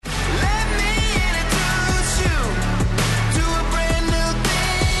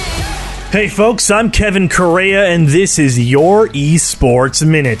Hey folks, I'm Kevin Correa, and this is your Esports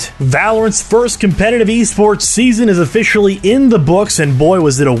Minute. Valorant's first competitive esports season is officially in the books, and boy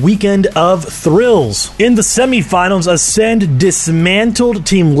was it a weekend of thrills. In the semifinals, Ascend dismantled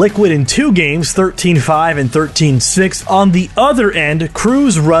Team Liquid in 2 games, 13-5 and 13-6. On the other end,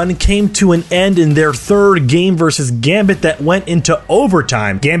 Crew's run came to an end in their 3rd game versus Gambit that went into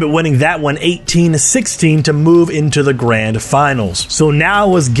overtime. Gambit winning that one 18-16 to move into the grand finals. So now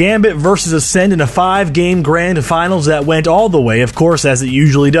was Gambit versus Ascend in a 5-game grand finals that went all the way, of course, as it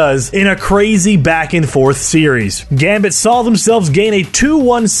usually does, in a crazy back and forth series. Gambit saw themselves gain a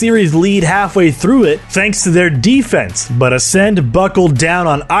 2-1 series lead halfway through it thanks to their defense, but Ascend buckled down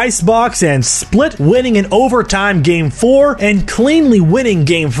on Icebox and split, winning in overtime game 4 and cleanly winning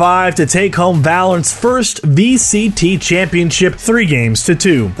game 5 to take home Valorant's first VCT championship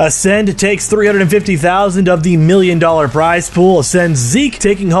 3-2. Ascend takes $350,000 of the $1 million prize pool. Ascend's Zeke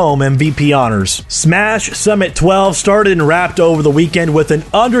taking home MVP honors. Smash Summit 12 started and wrapped over the weekend with an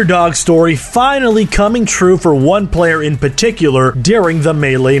underdog story finally coming true for one player in particular during the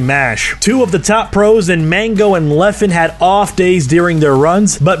Melee Mash. 2 of the top pros in Mango and Leffen had off days during their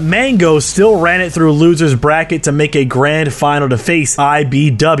runs, but Mango still ran it through losers bracket to make a grand final to face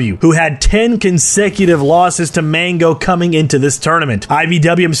IBW, who had 10 consecutive losses to Mango coming into this tournament.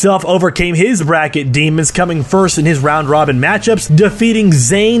 IBW himself overcame his bracket demons, coming first in his round robin matchups, defeating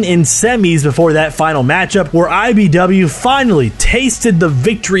Zane in semis before that final matchup, where IBW finally tasted the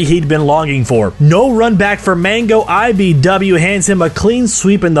victory he'd been longing for. No run back for Mango. IBW hands him a clean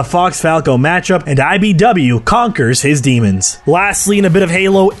sweep in the Fox Falco matchup, and IBW conquers his demons. Lastly, in a bit of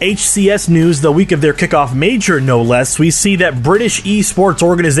Halo HCS news, the week of their kickoff major no less, we see that British esports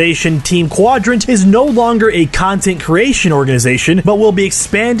organization Team Quadrant is no longer a content creation organization, but will be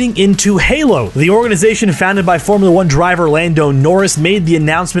expanding into Halo. The organization, founded by Formula 1 driver Lando Norris, made the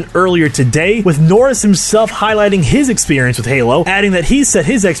announcement earlier today, with Norris himself highlighting his experience with Halo, adding that he set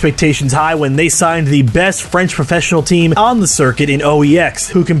his expectations high when they signed the best French professional team on the circuit in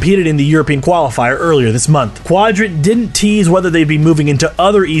OEX, who competed in the European qualifier earlier this month. Quadrant didn't tease whether they'd be moving into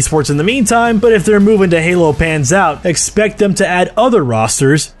other esports in the meantime, but if their move into Halo pans out, expect them to add other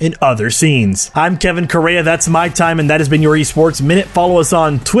rosters in other scenes. I'm Kevin Correa, that's my time, and that has been your Esports Minute. Follow us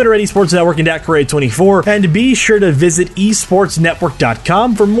on Twitter at Esports Network and at Correa24, and be sure to visit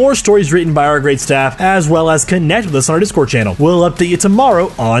esportsnetwork.com for more stories written by our great staff, as well as connect with us on our Discord channel. We'll update you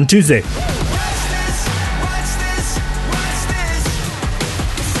tomorrow on Tuesday.